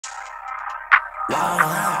Lately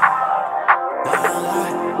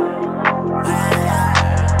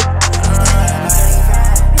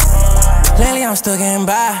I'm still getting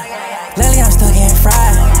by. Lately I'm still getting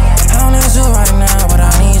fried. I don't need you right now, but I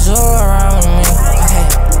need you around me. Okay,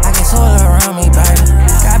 I get solar around me, baby.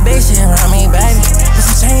 Got big shit around me, baby. Put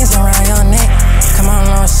some chains around your neck. Come on,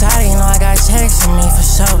 little shawty, you know I got checks for me for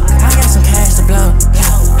sure. I got some cash to blow, yeah.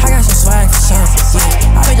 I got some swag for sure,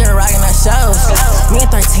 yeah. I be just rocking the shows. Me and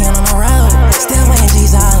 13 on the road. Still weighing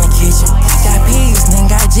G's all in the kitchen. Got P's, then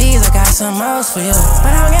got G's, I got some else for you.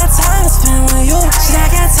 But I don't got time to spend with you. Shit, I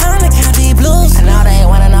got time to count these blues. I know they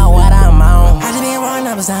wanna know what I'm on. I just been rolling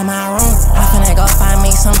up inside my room. I finna go find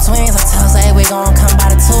me some twins. I tell Zay we gon' come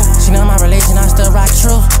by the two. She know my religion, I still rock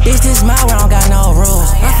true. Bitch, this my world, I don't got no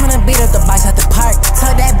rules. I'm finna beat up the bikes at the park.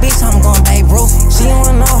 Tell that bitch I'm gon' Babe Ruth. She don't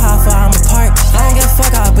wanna know how far I'm apart. I don't give a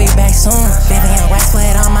fuck, I'll be back soon. Vivian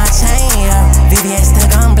Westwood on my chain, yeah. VVS still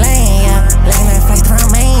gon' blame, yeah. Licking her face from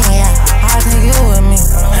me, yeah. I'll take you with me.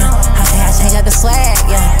 How can I change up the swag,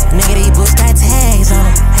 yeah. Nigga, these boots got tags on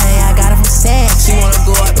them. Hey, I got it from sex. She wanna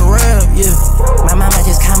go out the rail, yeah. My mama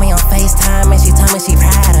just called me on FaceTime and she told me she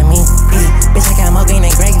proud of me. Yeah. Bitch, I got more green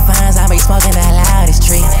than grapevines. I be smoking that loudest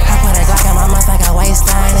tree. I put a Glock in my mouth like a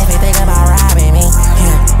waistline if they think about robbing me.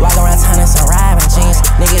 Yeah. Walk around town in some robbing jeans.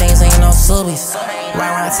 Nigga, they ain't seen no subies. Walk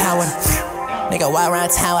around town with nigga, walk around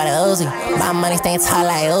town with a Uzi. My money staying tall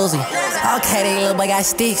like Uzi. Okay, they little boy got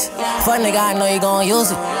sticks. Fuck nigga, I know you gon'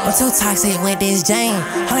 use it. I'm too toxic with this Jane.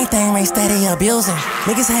 Only thing ain't steady abusing.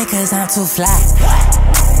 Niggas hate cause I'm too fly.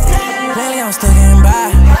 Lately I'm still getting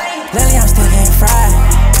by. Lately I'm still getting fried.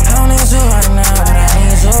 I don't need you right now, but I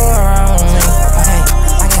need you around me. Okay,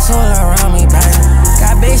 I get solar around me, baby.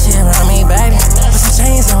 Got big shit around me, baby. Put some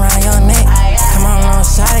chains around your neck. Come on, little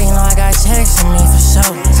shawty, you know I got checks for me for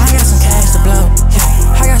sure. I got some cash to blow,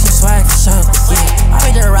 yeah. I got some swag for sure, yeah. I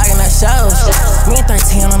be just rocking the shows. Me and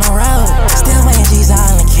 13 on the road. Still weighing G's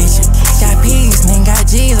all in the kitchen. Got P's, then got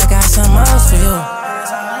G's, I got some else for you.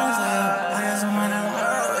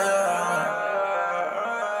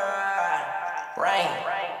 Rain.